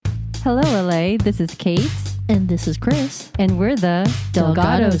Hello, LA. This is Kate. And this is Kris. And we're the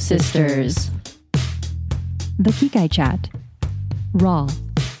Delgado Sisters. The Kikay Chat. Raw,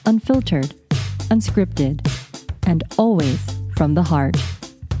 unfiltered, unscripted, and always from the heart.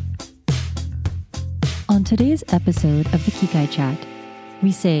 On today's episode of the Kikay Chat,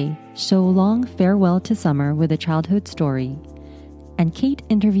 we say so long farewell to summer with a childhood story, and Kate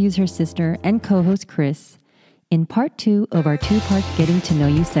interviews her sister and co-host Kris in part 2 of our 2-part Getting to Know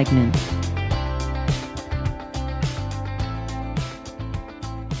You segment.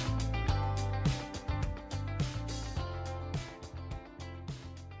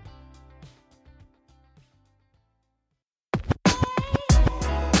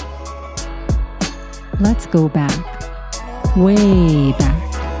 Let's go back, way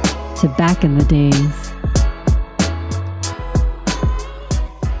back, to back in the days.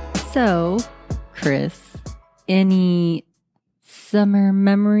 So, Kris, any summer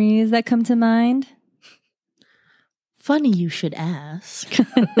memories that come to mind? Funny you should ask.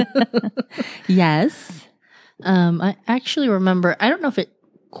 Yes. I actually remember, I don't know if it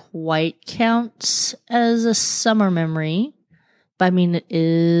quite counts as a summer memory, but I mean, it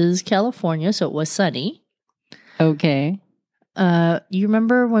is California, so it was sunny. Okay. You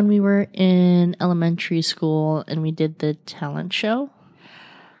remember when we were in elementary school and we did the talent show?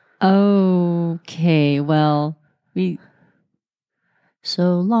 Okay, well,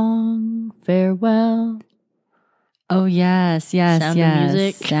 So long, farewell. Oh, yes. Sound of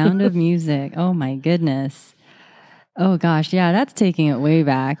music. Sound of music. Oh, my goodness. Oh, gosh. Yeah, that's taking it way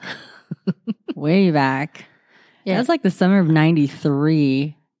back. Way back. Yeah. That was like the summer of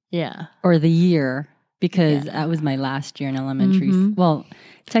 93. Yeah. Or the year, because that was my last year in elementary. Mm-hmm. Well,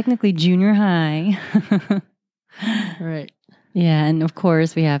 technically junior high. Right. Yeah, and of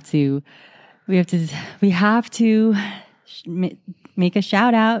course we have to make a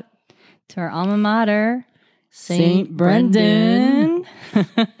shout out to our alma mater, St. Brendan.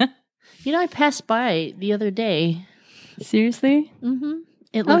 You know, I passed by the other day. Seriously? Mm-hmm.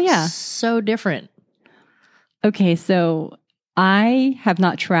 It looks so different. Okay, so I have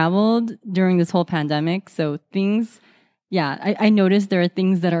not traveled during this whole pandemic, so things, I noticed there are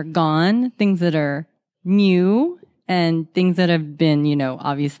things that are gone, things that are new, and things that have been,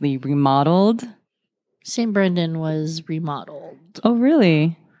 obviously remodeled. St. Brendan was remodeled. Oh,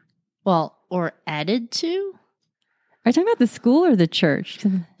 really? Well, or added to? Are you talking about the school or the church?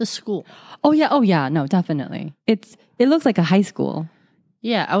 The school. Oh, yeah. No, definitely. It looks like a high school.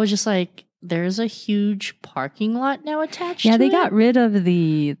 Yeah, I was just like, there's a huge parking lot now attached to it. Yeah, they got rid of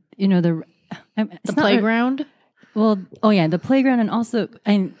the playground. The playground, and also,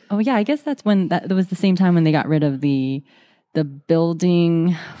 I guess that's when that was the same time when they got rid of the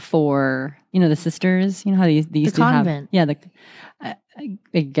building for the sisters. You know how they used to convent. Have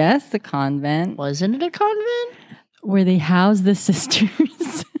I guess the convent. Wasn't it a convent? Where they house the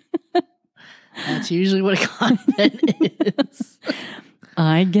sisters. That's usually what a convent is.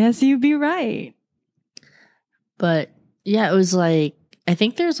 I guess you'd be right. But yeah, it was like, I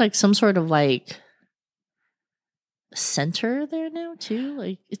think there's like some sort of like center there now too.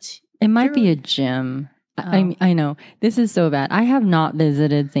 Like it might be a gym. Oh. I know. This is so bad. I have not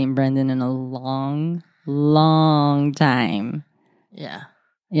visited St. Brendan in a long, long time. Yeah.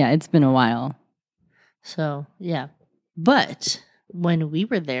 Yeah, it's been a while. So, yeah. But when we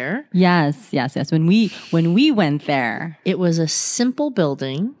were there. Yes. When we went there. It was a simple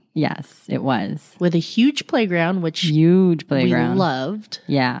building. Yes, it was. With a huge playground, we loved.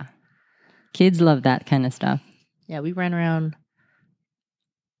 Yeah. Kids love that kind of stuff. Yeah, we ran around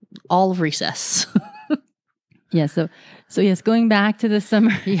all of recess. Yeah, so yes, going back to the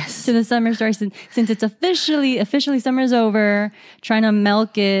summer, yes, to the summer story, since it's officially summer's over, trying to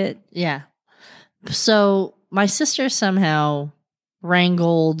milk it. Yeah. So my sister somehow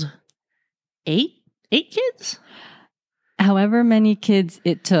wrangled eight kids? However many kids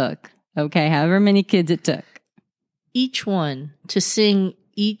it took. Okay, however many kids it took. Each one to sing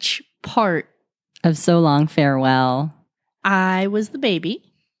each part of So Long Farewell. I was the baby.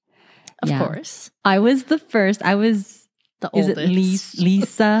 Of course. I was the first. I was the oldest. Is it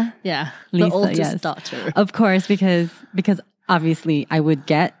Lisa? Yeah. Lisa, the oldest daughter. Of course, because obviously I would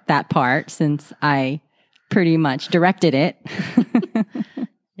get that part since I pretty much directed it.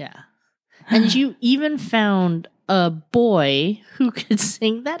 Yeah. And you even found a boy who could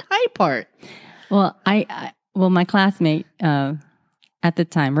sing that high part. Well, my classmate at the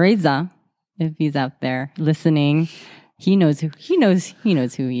time, Reza, if he's out there listening, he knows who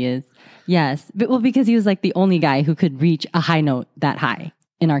he is. Yes. Because he was like the only guy who could reach a high note that high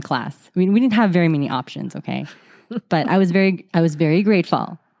in our class. I mean, we didn't have very many options, okay? But I was very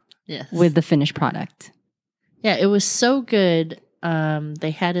grateful Yes. with the finished product. Yeah, it was so good.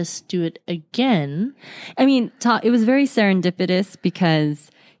 They had us do it again. I mean, it was very serendipitous because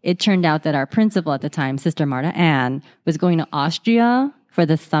it turned out that our principal at the time, Sister Marta Ann, was going to Austria for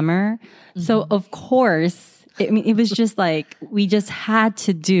the summer. Mm-hmm. So, of course, it was just like we just had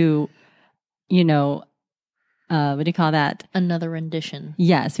to do, what do you call that? Another rendition.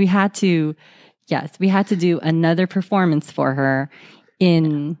 Yes, we had to do another performance for her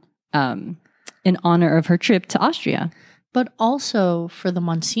in honor of her trip to Austria. But also for the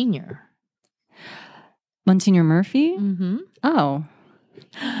Monsignor. Monsignor Murphy? Mm-hmm. Oh.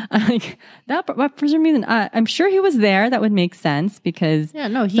 Like that, for some reason, I'm sure he was there. That would make sense because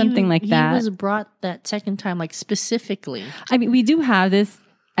something like that. He was brought that second time, like specifically. I mean, we do have this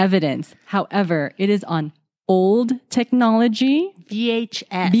evidence. However, it is on old technology.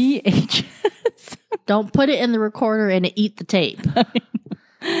 VHS. Don't put it in the recorder and eat the tape.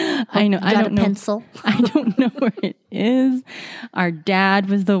 I know. I don't know. Pencil? I don't know where it is. Our dad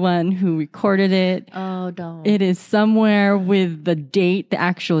was the one who recorded it. Oh, don't. It is somewhere with the date, the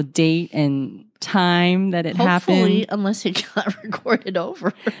actual date and time that it happened. Unless it got recorded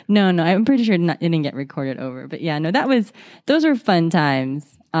over. No, I'm pretty sure it didn't get recorded over. But yeah, no, those were fun times.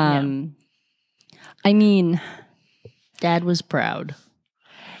 I mean, Dad was proud.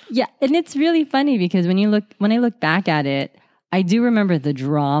 Yeah, and it's really funny because when I look back at it, I do remember the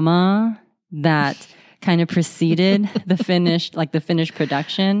drama that kind of preceded the finished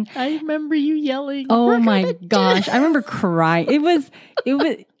production. I remember you yelling. Oh my gosh. I remember crying.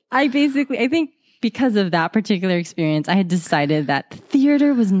 I think because of that particular experience, I had decided that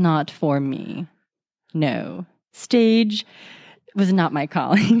theater was not for me. No. Stage was not my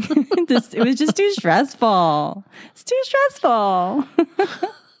calling. It was just too stressful. It's too stressful.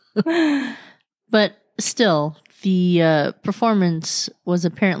 But still, the performance was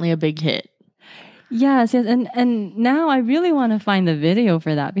apparently a big hit. Yes, and now I really want to find the video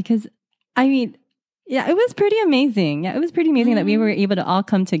for that because, I mean, yeah, it was pretty amazing. Yeah, it was pretty amazing that we were able to all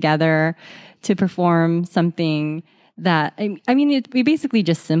come together to perform something that, we basically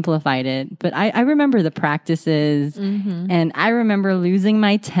just simplified it. But I remember the practices and I remember losing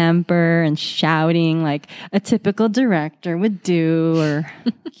my temper and shouting like a typical director would do or,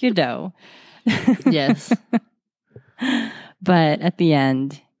 Yes. But at the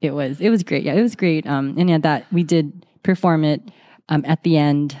end, it was great. Yeah, it was great. And yeah, that we did perform it at the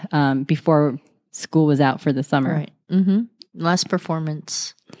end before school was out for the summer. Right. Mm-hmm. Last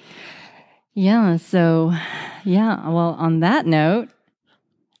performance. Yeah. So, yeah. Well, on that note,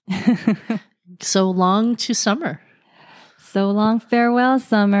 so long to summer. So long, farewell,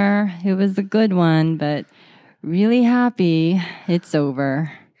 summer. It was a good one, but really happy it's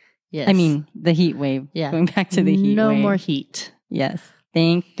over. Yes. I mean, the heat wave. Yeah. Going back to the heat wave. No more heat. Yes.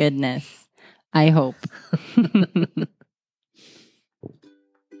 Thank goodness. I hope.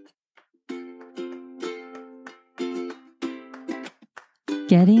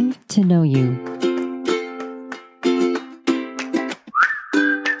 Getting to know you.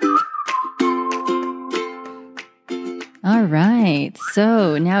 All right.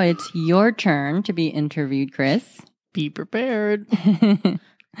 So now it's your turn to be interviewed, Kris. Be prepared.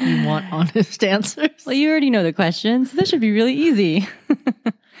 You want honest answers? Well, you already know the questions. This should be really easy.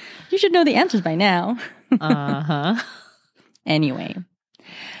 You should know the answers by now. Uh-huh. Anyway.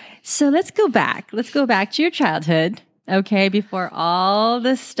 So let's go back. Let's go back to your childhood, okay, before all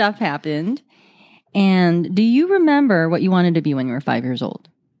this stuff happened. And do you remember what you wanted to be when you were 5 years old?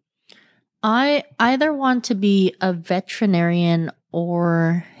 I either want to be a veterinarian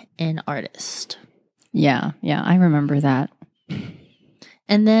or an artist. Yeah, I remember that.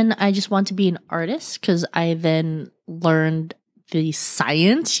 And then I just want to be an artist because I then learned the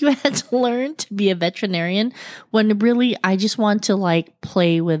science you had to learn to be a veterinarian when really I just want to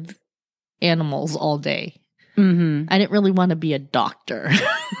play with animals all day. Mm-hmm. I didn't really want to be a doctor.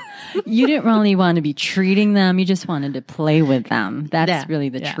 You didn't really want to be treating them. You just wanted to play with them. That's really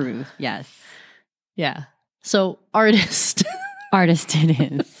the truth. Yes. Yeah. So artist. Artist it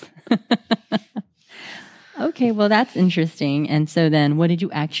is. Okay, well, that's interesting. And so then what did you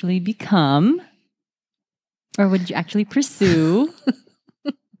actually become? Or what did you actually pursue?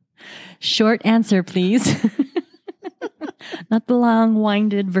 Short answer, please. Not the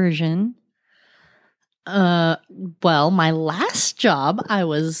long-winded version. Well, my last job, I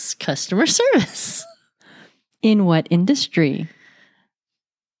was customer service. In what industry?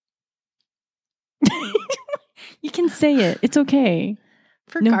 You can say it. It's okay.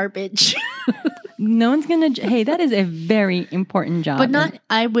 For garbage. No one's going to... Hey, that is a very important job. But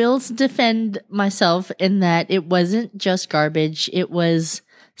I will defend myself in that it wasn't just garbage. It was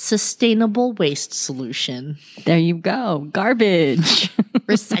sustainable waste solution. There you go. Garbage.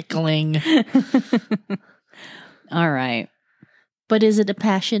 Recycling. All right. But is it a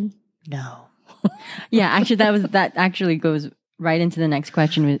passion? No. Yeah, actually that actually goes right into the next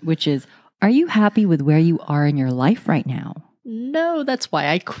question, which is, are you happy with where you are in your life right now? No, that's why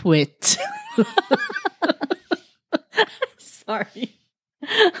I quit. Sorry.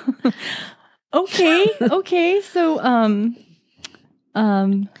 Okay. So,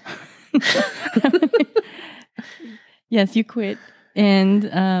 yes, you quit. And,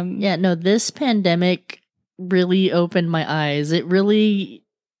 yeah, no, this pandemic really opened my eyes. It really,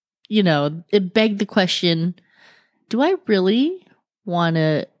 it begged the question, do I really want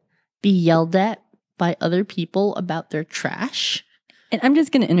to be yelled at by other people about their trash? And I'm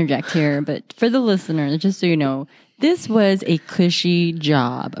just going to interject here, but for the listener, just so you know, this was a cushy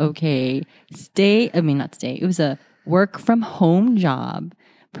job, okay? It was a work from home job,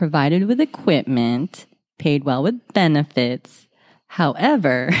 provided with equipment, paid well with benefits.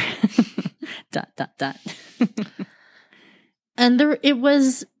 However, ... And it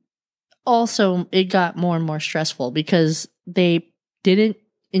was also, it got more and more stressful because they didn't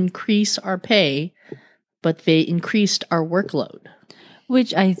increase our pay, but they increased our workload.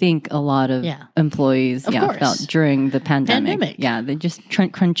 Which I think a lot of employees felt during the pandemic. Yeah, they're just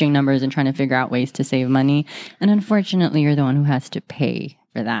crunching numbers and trying to figure out ways to save money. And unfortunately, you're the one who has to pay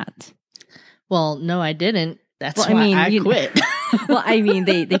for that. Well, no, I didn't. That's why I quit. Well, I mean,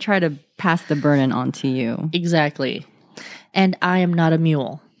 they try to pass the burden on to you. Exactly. And I am not a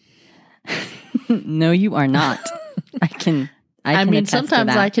mule. No, you are not. I mean,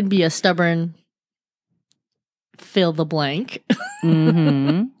 sometimes I can be a stubborn fill the blank.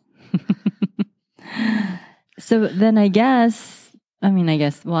 Mm-hmm. So then I'll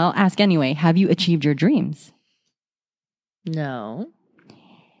ask anyway. Have you achieved your dreams? No.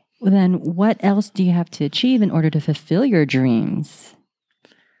 Well, then what else do you have to achieve in order to fulfill your dreams?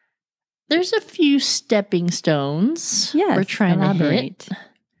 There's a few stepping stones. Yes, we're trying elaborate. to hit.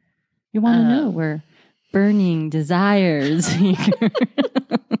 You want to know where burning desires,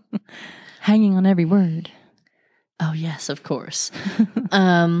 hanging on every word. Oh, yes, of course.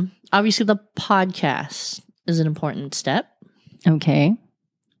 Obviously, the podcast is an important step. Okay.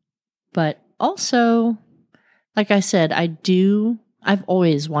 But also, like I said, I've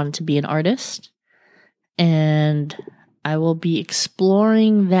always wanted to be an artist. And I will be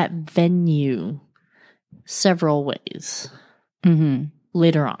exploring that venue several ways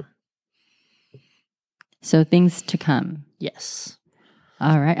later on. So things to come. Yes.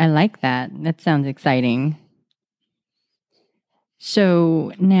 All right. I like that. That sounds exciting.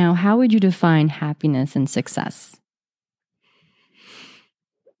 So now, how would you define happiness and success?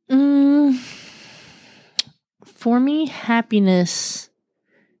 For me, happiness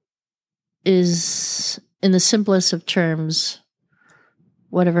is, in the simplest of terms,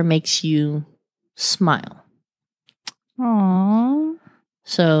 whatever makes you smile. Aww.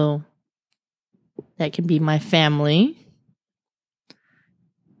 So that can be my family,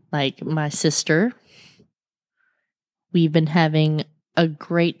 like my sister. We've been having a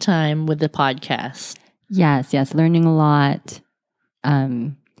great time with the podcast. Yes. Learning a lot.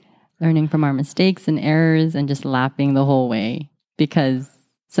 Learning from our mistakes and errors and just laughing the whole way, because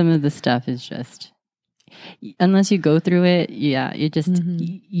some of the stuff is just, unless you go through it, you just,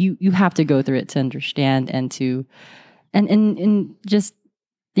 you have to go through it to understand and to, and just,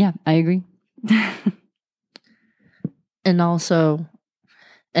 I agree. And also,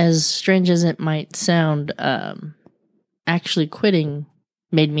 as strange as it might sound, actually quitting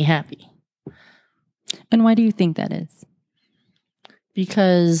made me happy. And why do you think that is?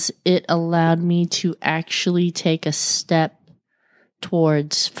 Because it allowed me to actually take a step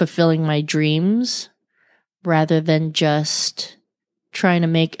towards fulfilling my dreams rather than just trying to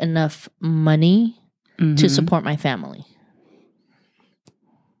make enough money to support my family.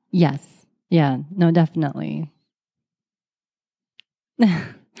 Yes. Yeah. No, definitely.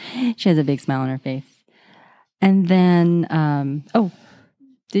 She has a big smile on her face. And then,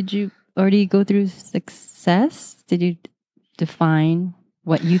 did you already go through success? Did you define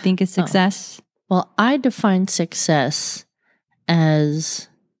what you think is success? Well, I define success as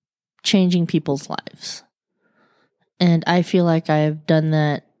changing people's lives. And I feel like I've done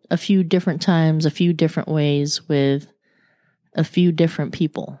that a few different times, a few different ways with a few different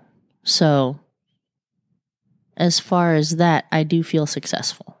people. So as far as that, I do feel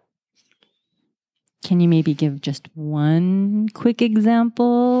successful. Can you maybe give just one quick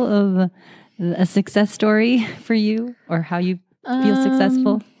example of a success story for you, or how you feel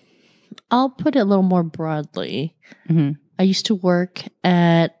successful? I'll put it a little more broadly. I used to work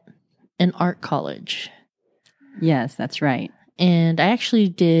at an art college. Yes, that's right. And I actually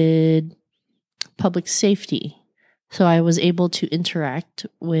did public safety. So I was able to interact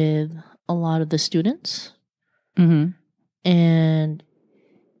with a lot of the students. Mm-hmm. And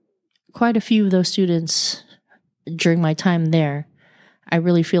quite a few of those students during my time there, I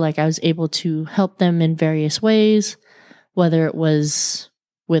really feel like I was able to help them in various ways, whether it was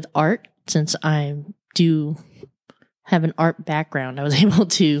with art, since I do have an art background. I was able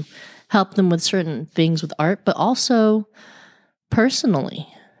to help them with certain things with art, but also personally.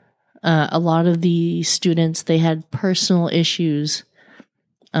 A lot of the students, they had personal issues,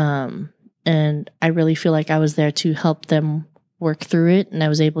 and I really feel like I was there to help them work through it, and I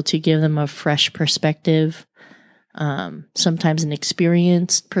was able to give them a fresh perspective, sometimes an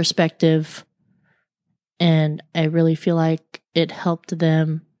experienced perspective, and I really feel like it helped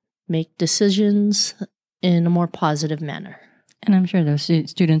them make decisions in a more positive manner. And I'm sure those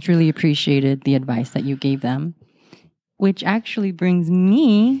students really appreciated the advice that you gave them, which actually brings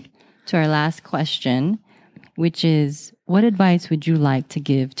me to our last question, which is, what advice would you like to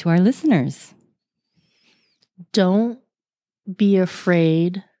give to our listeners? Don't be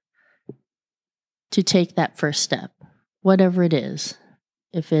afraid to take that first step, whatever it is.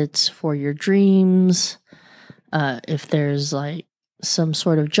 If it's for your dreams, if there's like some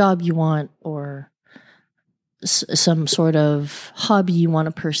sort of job you want, or some sort of hobby you want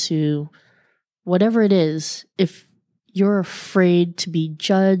to pursue, whatever it is, if you're afraid to be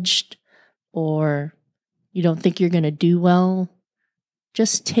judged or you don't think you're going to do well,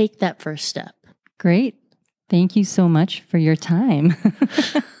 just take that first step. Great. Thank you so much for your time.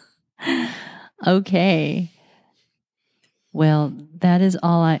 Okay. Well, that is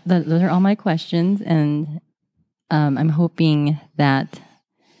all those are all my questions, and I'm hoping that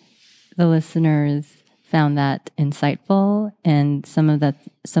the listeners found that insightful, and some of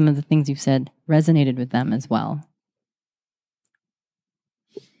the things you've said resonated with them as well.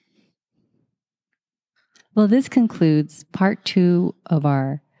 Well, this concludes part 2 of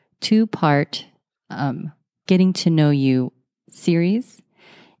our 2-part Getting to Know You series.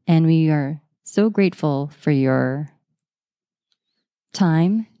 And we are so grateful for your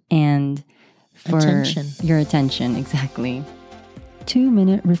time and for your attention. Exactly.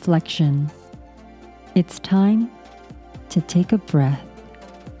 2-minute reflection. It's time to take a breath.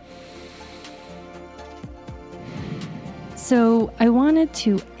 So I wanted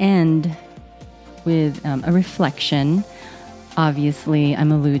to end with a reflection. Obviously,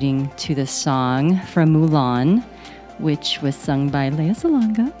 I'm alluding to the song from Mulan, which was sung by Lea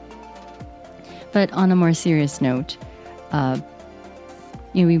Salonga. But on a more serious note,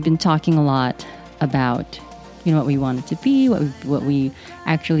 we've been talking a lot about what we wanted to be, what we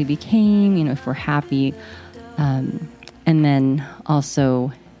actually became, if we're happy, and then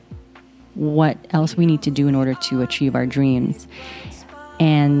also what else we need to do in order to achieve our dreams.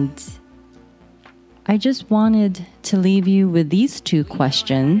 And I just wanted to leave you with these 2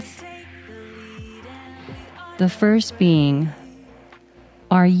 questions. The first being,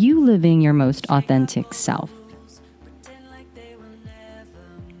 are you living your most authentic self?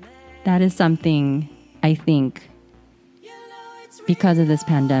 That is something I think, because of this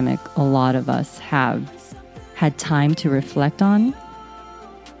pandemic, a lot of us have had time to reflect on.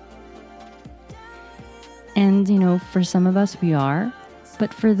 And, for some of us we are.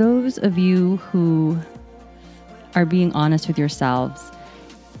 But for those of you who are being honest with yourselves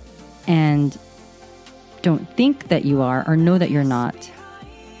and don't think that you are or know that you're not,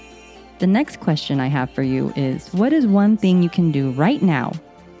 the next question I have for you is, what is one thing you can do right now,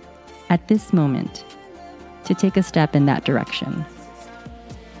 at this moment, to take a step in that direction?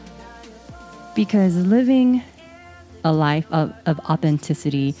 Because living a life of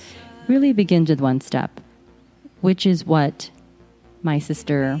authenticity really begins with one step, which is what my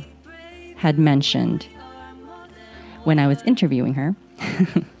sister had mentioned when I was interviewing her.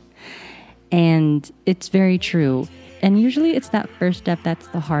 And it's very true. And usually it's that first step that's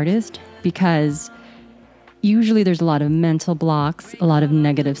the hardest, because usually there's a lot of mental blocks, a lot of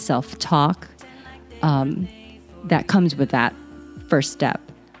negative self-talk that comes with that first step.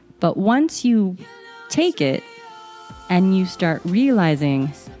 But once you take it and you start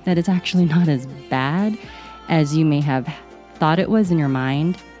realizing that it's actually not as bad as you may have thought it was in your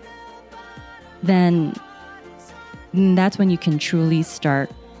mind, then that's when you can truly start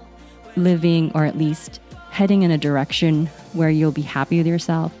living, or at least heading in a direction where you'll be happy with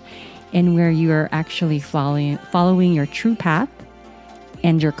yourself and where you're actually following your true path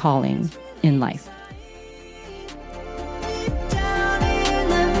and your calling in life.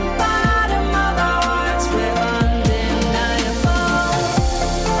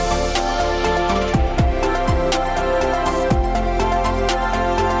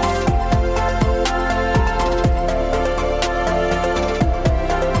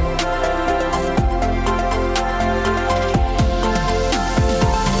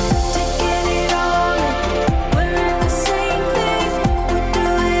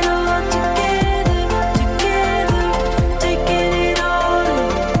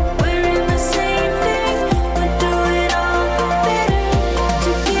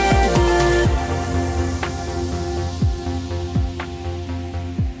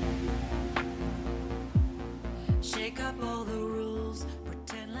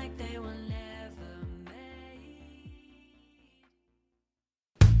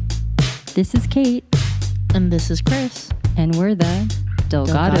 This is Kate. And this is Kris. And we're the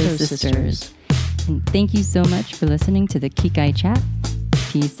Delgado Sisters. And thank you so much for listening to the Kikay Chat.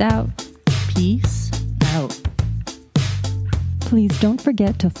 Peace out. Peace out. Please don't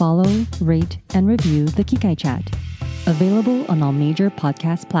forget to follow, rate, and review the Kikay Chat. Available on all major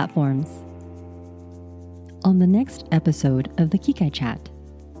podcast platforms. On the next episode of the Kikay Chat,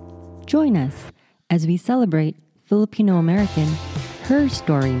 join us as we celebrate Filipino American Her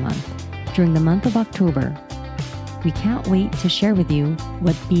Story Month during the month of October. We can't wait to share with you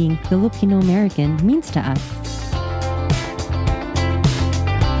what being Filipino American means to us.